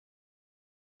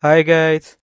Hi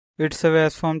guys, it's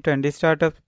Avas from Trendy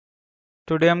Startup.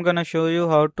 Today I'm gonna show you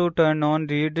how to turn on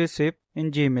read receipt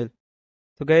in Gmail.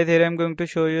 So guys, here I'm going to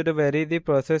show you the very easy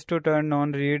process to turn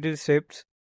on read receipts.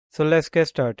 So let's get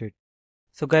started.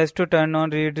 So guys, to turn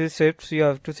on read receipts, you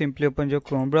have to simply open your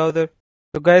Chrome browser.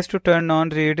 So guys, to turn on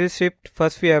read receipt,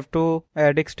 first we have to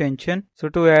add extension. So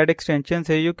to add extensions,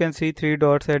 here you can see three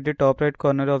dots at the top right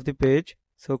corner of the page.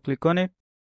 So click on it.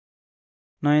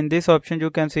 Now in this option you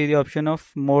can see the option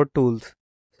of more tools.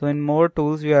 So in more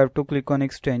tools you have to click on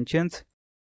extensions.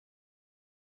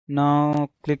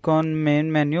 Now click on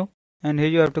main menu and here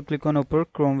you have to click on upper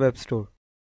Chrome Web Store.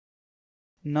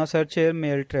 Now search here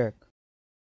mail track.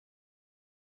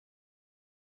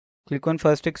 Click on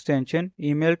first extension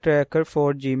email tracker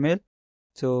for Gmail.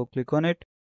 So click on it.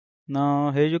 Now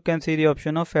here you can see the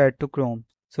option of add to Chrome.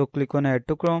 So click on add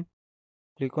to Chrome.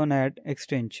 Click on add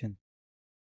extension.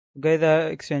 Guys, the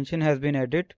extension has been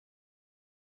added.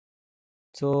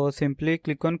 So simply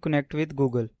click on connect with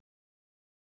Google.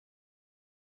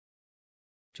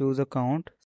 Choose account.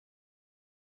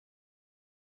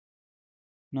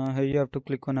 Now here you have to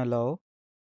click on allow.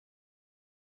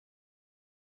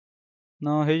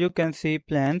 Now here you can see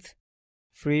plans,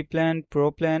 free plan,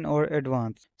 pro plan or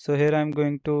advanced. So here I'm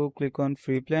going to click on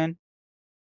free plan.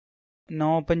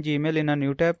 Now open Gmail in a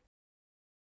new tab.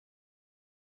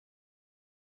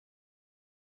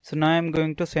 So now I'm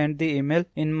going to send the email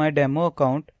in my demo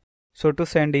account. So to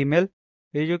send email,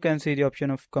 here you can see the option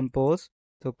of compose.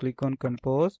 So click on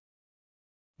compose.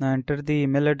 Now enter the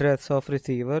email address of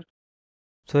receiver.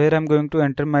 So here I'm going to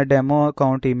enter my demo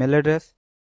account email address.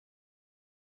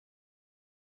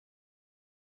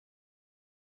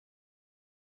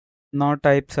 Now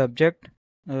type subject.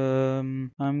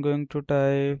 I'm going to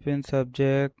type in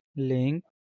subject link.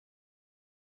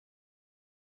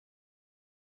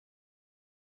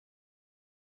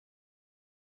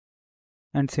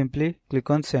 And simply click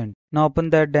on send. Now open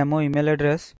that demo email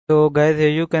address. So guys, here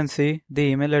you can see the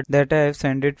email that I have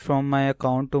sent it from my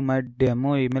account to my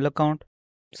demo email account.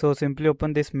 So simply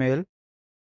open this mail.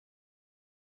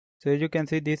 So as you can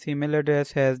see, this email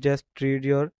address has just read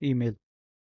your email.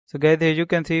 So guys, here you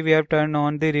can see we have turned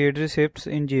on the read receipts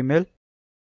in Gmail.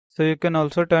 So you can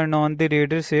also turn on the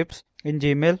read receipts in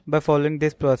Gmail by following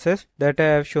this process that I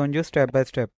have shown you step by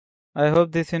step. I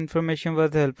hope this information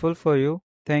was helpful for you.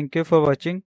 Thank you for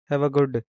watching. Have a good day.